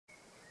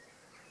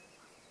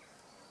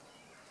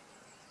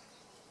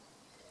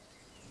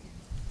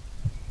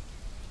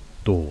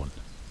dawn,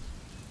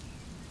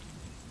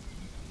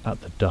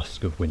 at the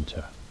dusk of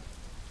winter.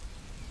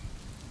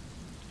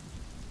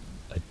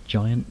 A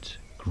giant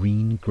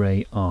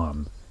green-grey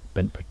arm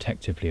bent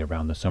protectively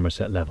around the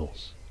Somerset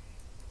levels.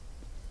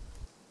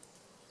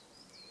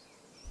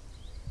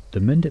 The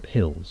Mendip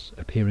Hills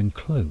appear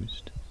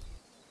enclosed,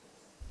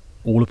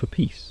 all of a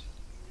piece,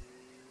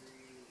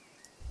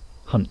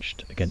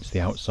 hunched against the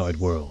outside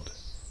world.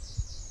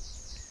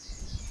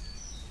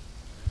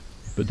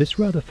 But this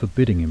rather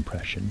forbidding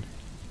impression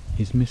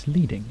is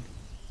misleading.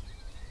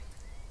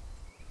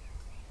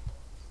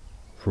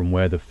 From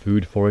where the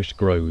food forest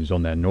grows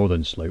on their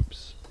northern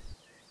slopes,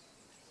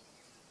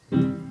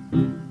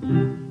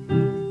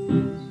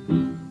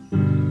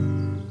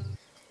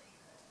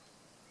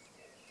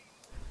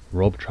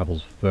 Rob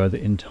travels further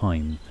in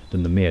time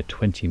than the mere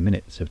 20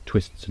 minutes of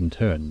twists and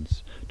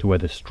turns to where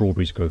the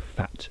strawberries grow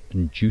fat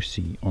and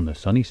juicy on the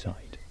sunny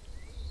side.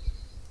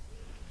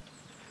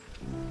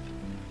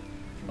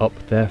 Up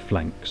their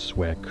flanks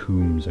where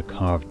coombes are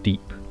carved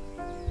deep,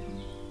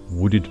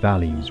 wooded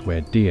valleys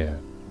where deer,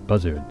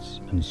 buzzards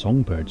and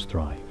songbirds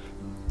thrive.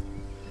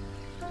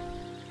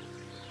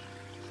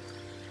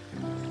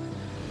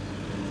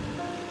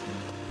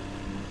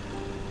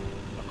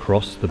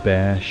 Across the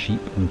bare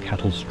sheep and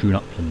cattle strewn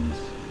uplands,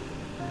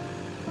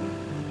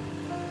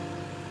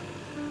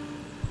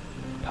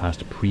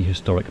 past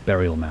prehistoric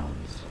burial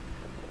mounds,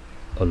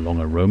 along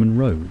a Roman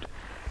road,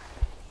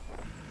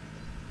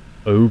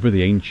 over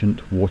the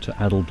ancient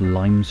water-addled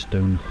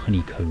limestone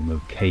honeycomb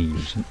of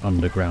caves and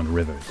underground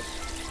rivers.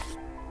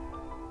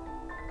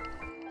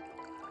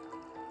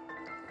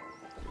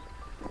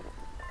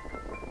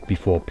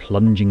 Before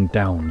plunging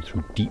down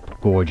through deep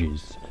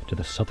gorges to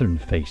the southern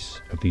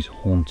face of these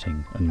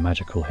haunting and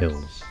magical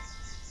hills.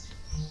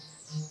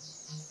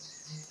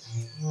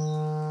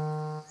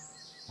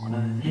 On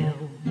a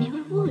hill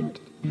near a wood,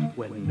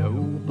 where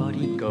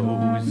nobody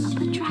goes,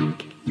 up a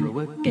track, through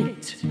a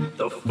gate,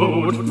 The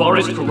food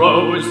forest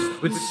grows.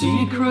 with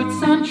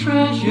secrets and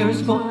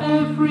treasures for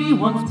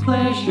everyone's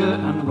pleasure,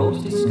 and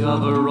Rob's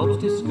discovery.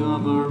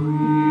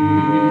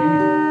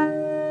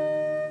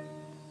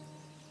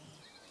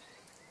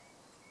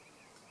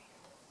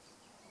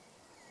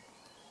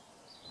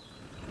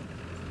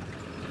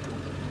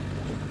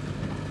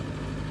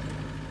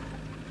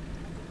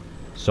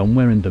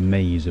 Somewhere in the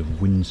maze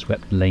of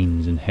windswept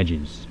lanes and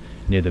hedges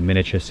near the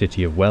miniature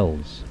city of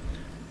Wells,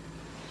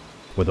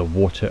 where the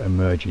water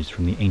emerges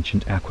from the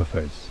ancient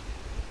aquifers,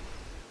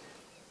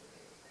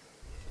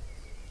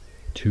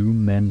 two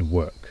men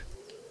work.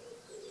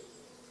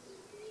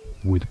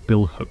 With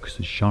billhooks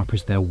as sharp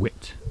as their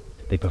wit,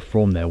 they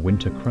perform their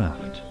winter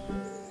craft,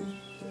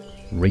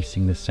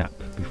 racing the sap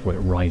before it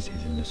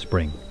rises in the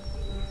spring.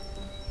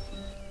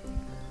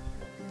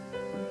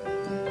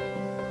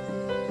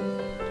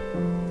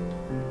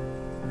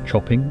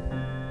 Chopping,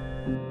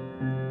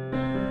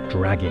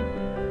 dragging,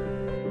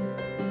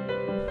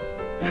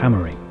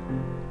 hammering,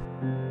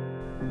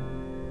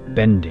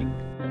 bending,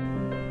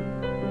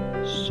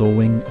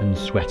 sawing and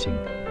sweating,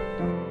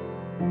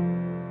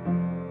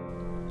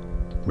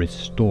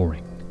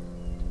 restoring.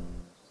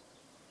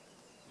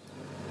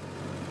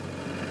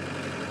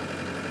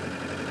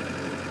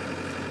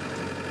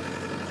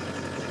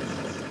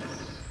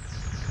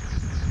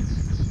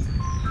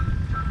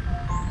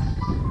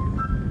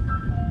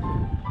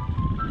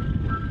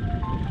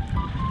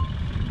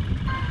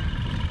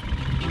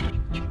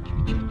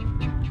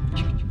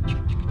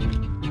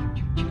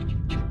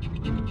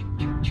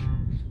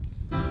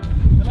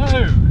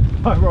 Hello.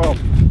 Hi Rob.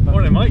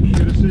 Morning, Mike.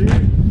 Good to see you.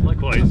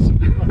 Likewise.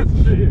 Nice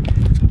to see you.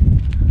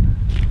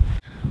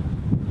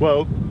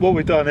 Well, what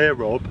we've done here,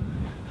 Rob,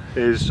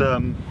 is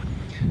the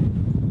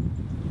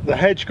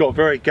hedge got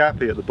very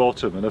gappy at the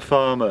bottom, and the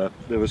farmer,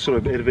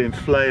 it had been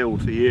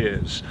flailed for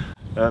years,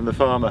 and the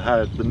farmer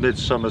had the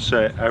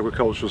Mid-Somerset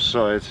Agricultural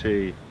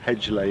Society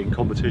hedge-laying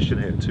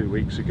competition here 2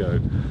 weeks ago.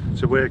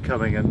 So we're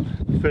coming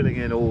and filling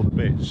in all the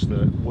bits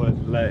that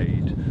weren't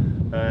laid,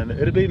 and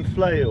it had been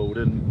flailed,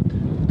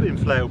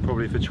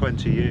 probably for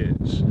 20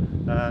 years,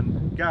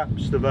 and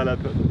gaps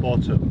develop at the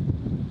bottom,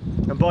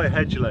 and by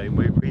hedge laying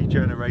we're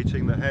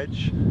regenerating the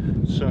hedge,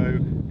 so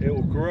it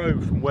will grow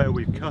from where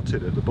we've cut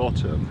it at the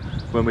bottom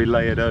when we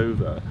lay it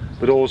over,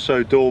 but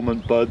also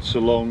dormant buds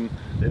along,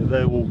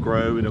 they will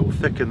grow and it will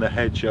thicken the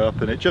hedge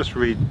up, and it just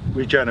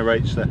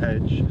regenerates the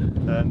hedge,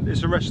 and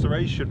it's a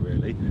restoration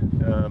really,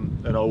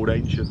 an old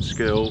ancient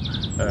skill,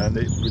 and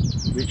it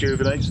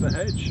rejuvenates the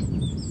hedge.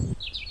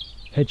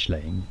 Hedge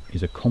laying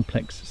is a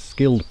complex,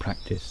 skilled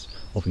practice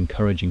of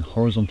encouraging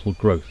horizontal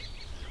growth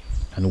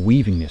and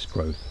weaving this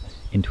growth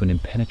into an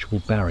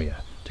impenetrable barrier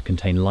to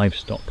contain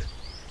livestock.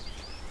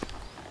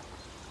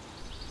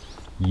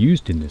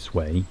 Used in this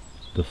way,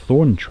 the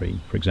thorn tree,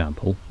 for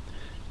example,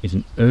 is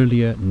an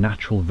earlier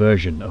natural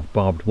version of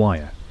barbed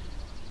wire,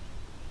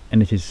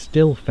 and it is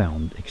still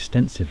found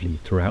extensively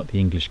throughout the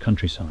English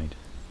countryside.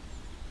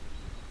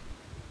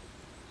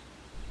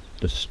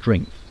 The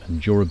strength and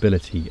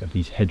durability of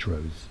these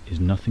hedgerows is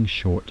nothing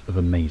short of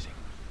amazing.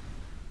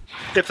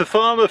 If the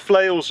farmer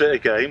flails it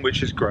again,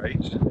 which is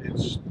great,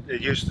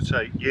 It used to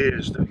take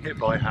years doing it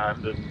by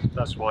hand, and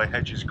that's why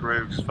hedges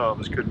grew, because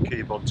farmers couldn't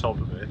keep on top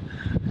of it.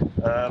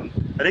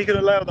 And he can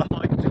allow the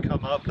height to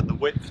come up and the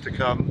width to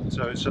come,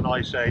 so it's a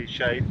nice A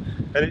shape,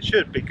 and it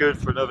should be good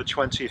for another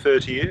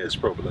 20-30 years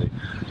probably.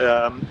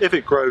 If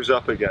it grows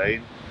up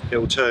again, it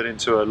will turn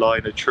into a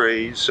line of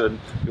trees and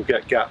you'll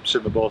get gaps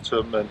in the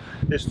bottom, and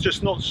it's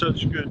just not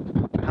such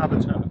good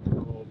habitat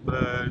for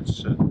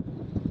birds and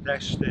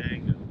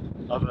nesting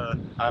and other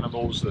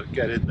animals that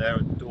get in there,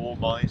 and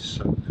dormice.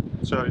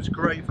 So it's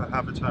great for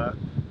habitat,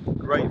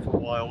 great for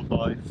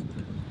wildlife,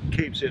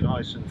 keeps it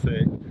nice and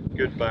thick,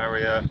 good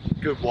barrier,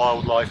 good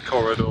wildlife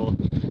corridor.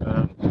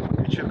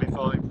 It should be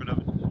fine for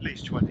another at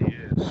least 20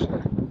 years.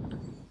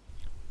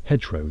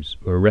 Hedgerows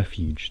are a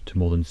refuge to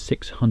more than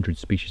 600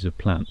 species of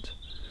plant,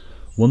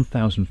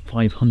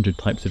 1,500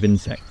 types of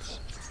insects,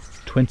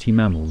 20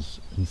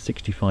 mammals and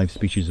 65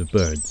 species of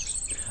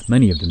birds,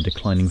 many of them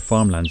declining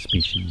farmland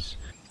species,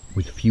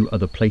 with few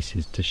other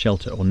places to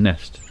shelter or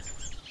nest.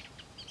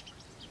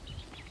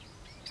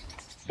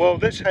 Well,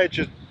 this hedge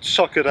is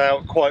suckered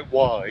out quite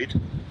wide,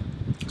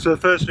 so the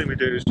first thing we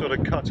do is sort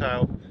of cut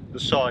out the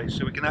size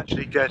so we can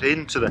actually get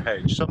into the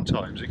hedge.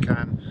 Sometimes it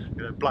can,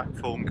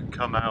 blackthorn can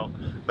come out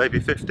maybe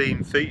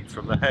 15 feet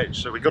from the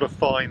hedge, so we've got to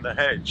find the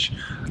hedge,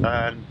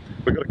 and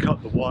we've got to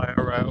cut the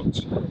wire out,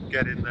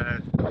 get in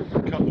there,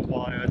 cut the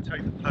wire,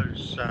 take the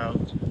posts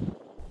out.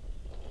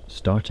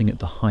 Starting at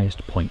the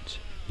highest point,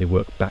 they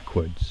work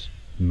backwards,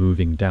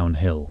 moving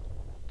downhill.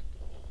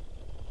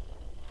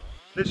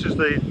 This is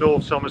the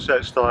North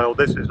Somerset style,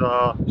 this is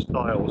our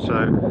style,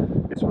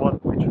 so it's one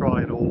we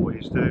try and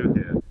always do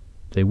here.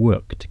 They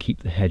work to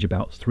keep the hedge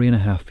about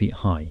 3.5 feet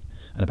high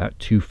and about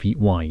 2 feet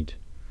wide,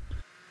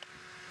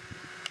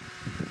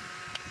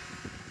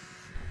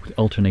 with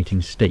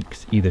alternating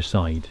stakes either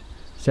side,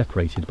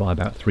 separated by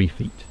about 3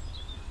 feet.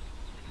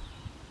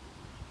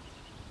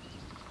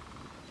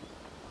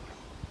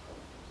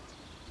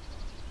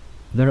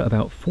 There are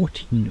about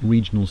 14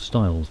 regional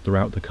styles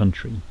throughout the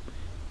country,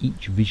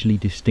 each visually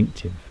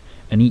distinctive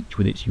and each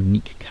with its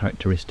unique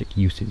characteristic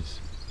uses.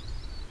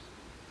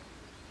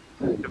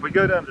 If we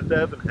go down to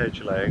Devon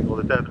hedge laying, or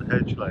the Devon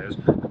hedge layers,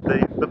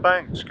 the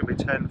banks can be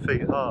 10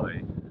 feet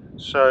high,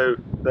 so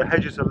the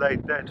hedges are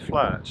laid dead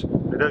flat.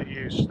 They don't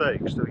use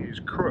stakes, they'll use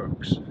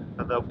crooks,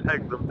 and they'll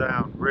peg them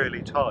down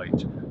really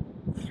tight,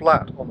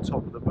 flat on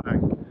top of the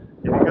bank.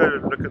 If you go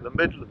and look at the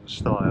Midland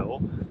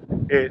style,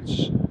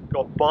 it's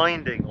got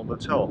binding on the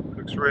top,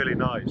 looks really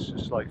nice.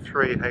 It's like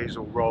 3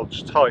 hazel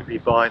rods tightly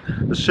bind,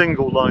 a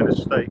single line of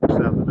stakes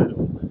down the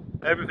middle.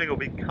 Everything will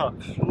be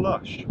cut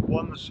flush,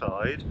 one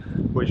side,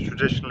 which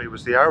traditionally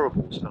was the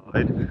arable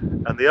side,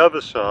 and the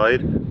other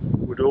side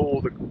would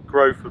all the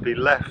growth would be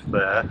left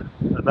there,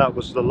 and that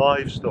was the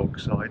livestock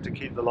side, to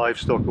keep the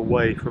livestock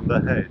away from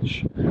the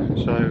hedge.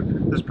 So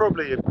there's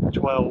probably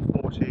 12,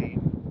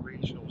 14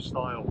 regional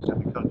styles in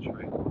the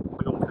country.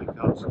 We all think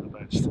ours are the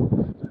best.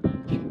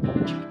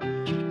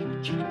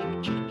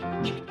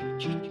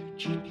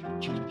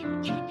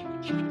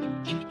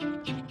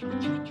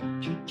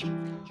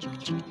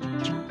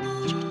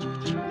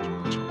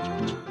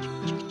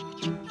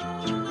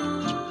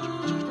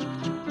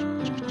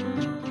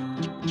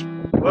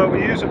 Well,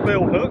 we use a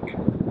bill hook,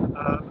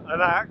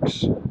 an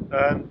axe,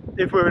 and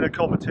if we're in a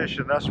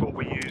competition that's what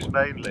we use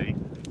mainly,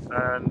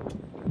 and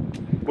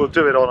we'll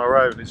do it on our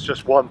own. It's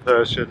just one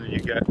person and you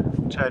get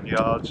 10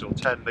 yards or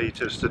 10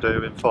 metres to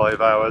do in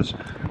 5 hours.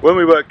 When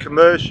we work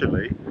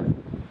commercially,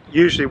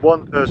 usually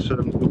one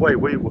person, the way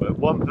we work,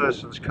 one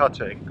person's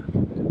cutting,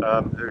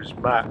 who's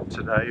Matt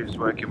today, who's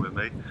working with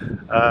me,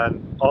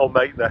 and I'll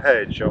make the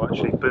hedge, I'll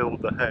actually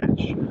build the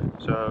hedge.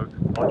 So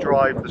I'll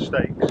drive the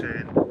stakes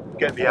in,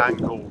 get the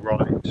angle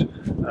right.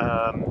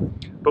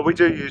 But we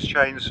do use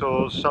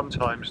chainsaws.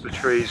 Sometimes the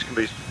trees can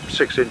be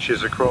 6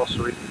 inches across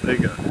or even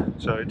bigger,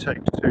 so it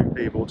takes 2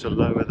 people to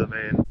lower them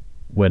in.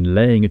 When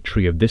laying a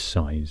tree of this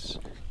size,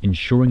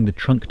 ensuring the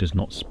trunk does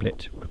not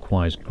split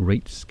requires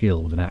great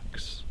skill with an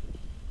axe.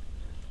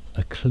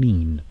 A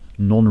clean,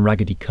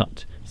 non-raggedy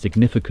cut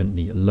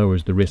significantly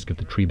lowers the risk of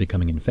the tree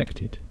becoming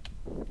infected.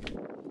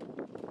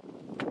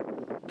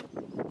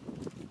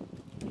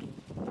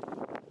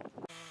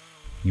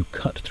 You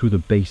cut through the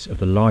base of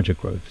the larger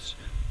growths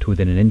to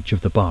within 1 inch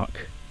of the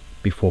bark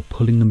before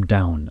pulling them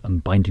down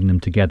and binding them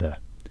together,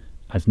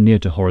 as near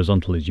to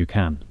horizontal as you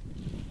can.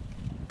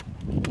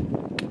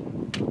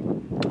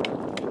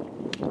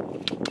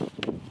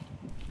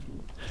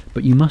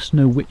 But you must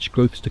know which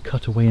growths to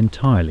cut away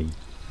entirely,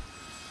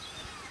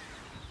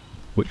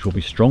 which will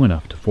be strong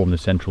enough to form the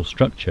central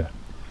structure,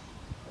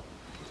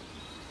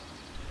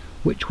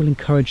 which will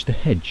encourage the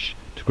hedge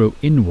to grow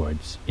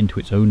inwards into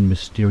its own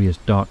mysterious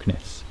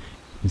darkness,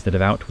 instead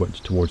of outwards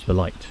towards the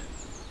light.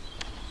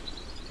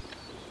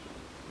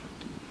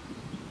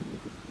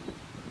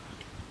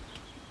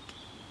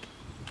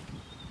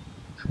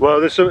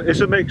 Well, it's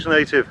a mixed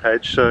native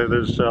hedge, so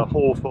there's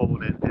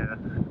hawthorn in here,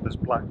 there's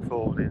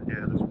blackthorn in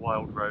here, there's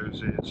wild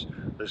roses,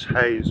 there's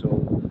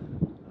hazel,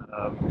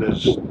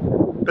 there's a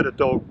bit of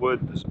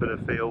dogwood, there's a bit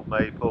of field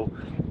maple.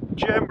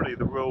 generally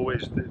the rule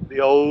is that the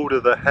older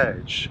the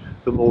hedge,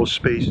 the more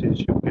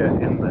species you'll get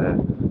in there.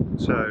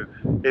 So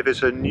if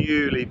it's a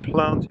newly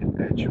planted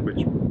hedge,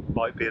 which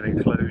might be an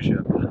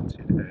enclosure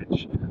planted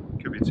hedge,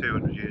 could be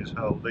 200 years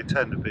old, they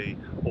tend to be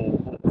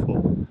all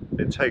awful.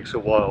 It takes a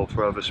while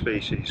for other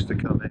species to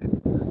come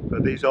in.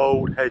 But these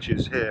old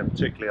hedges here,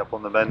 particularly up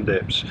on the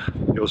Mendips,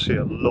 you'll see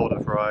a lot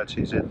of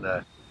varieties in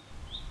there.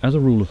 As a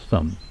rule of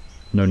thumb,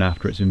 known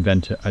after its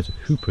inventor as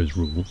Hooper's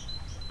rule,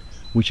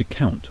 we should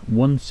count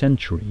 1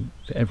 century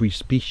for every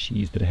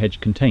species that a hedge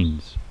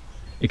contains,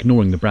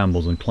 ignoring the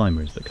brambles and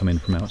climbers that come in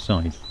from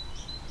outside.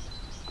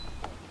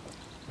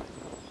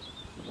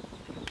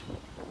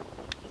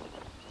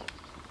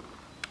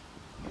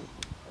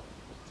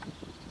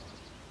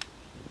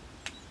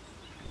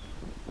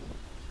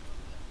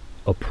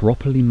 A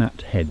properly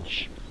mapped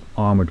hedge,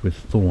 armoured with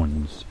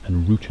thorns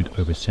and rooted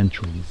over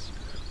centuries,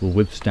 will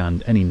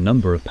withstand any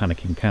number of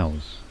panicking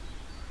cows.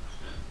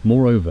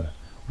 Moreover,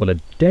 while a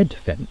dead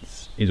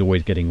fence is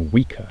always getting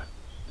weaker,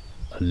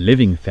 a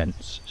living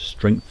fence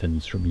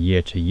strengthens from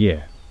year to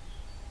year.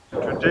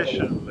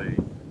 Traditionally,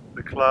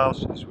 the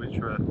classes which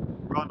were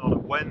run on a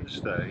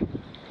Wednesday,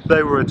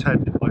 they were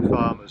attended by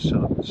farmers'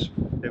 sons.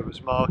 It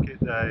was market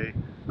day,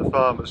 the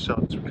farmers'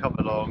 sons would come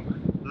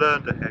along,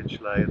 learn to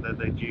hedge lay, and then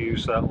they'd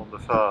use that on the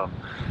farm.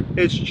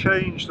 It's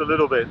changed a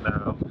little bit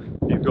now.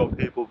 You've got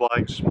people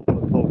buying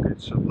smaller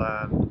pockets of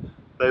land.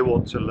 They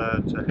want to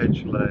learn to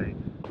hedge lay,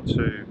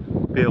 to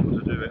be able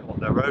to do it on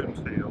their own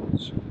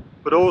fields.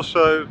 But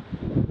also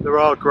there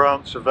are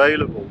grants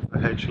available for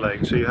hedge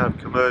laying, so you have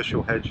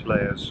commercial hedge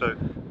layers. So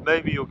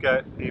maybe you'll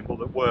get people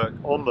that work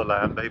on the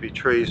land, maybe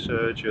tree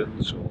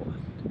surgeons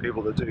or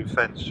people that do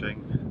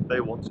fencing. They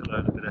want to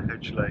learn a bit of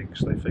hedge laying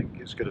because they think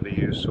it's going to be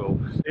useful.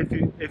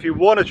 If you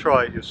want to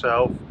try it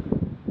yourself,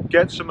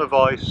 get some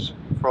advice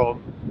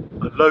from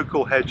a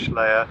local hedge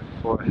layer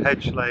or a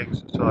hedge laying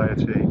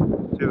society.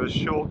 Do a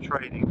short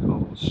training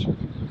course,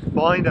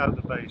 find out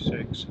the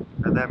basics,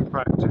 and then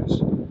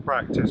practice,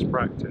 practice,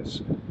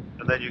 practice,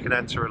 and then you can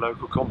enter a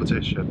local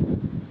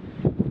competition.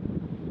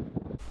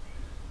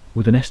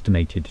 With an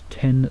estimated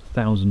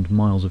 10,000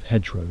 miles of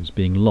hedgerows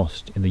being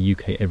lost in the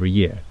UK every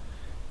year,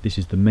 this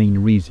is the main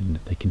reason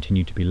they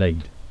continue to be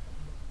laid.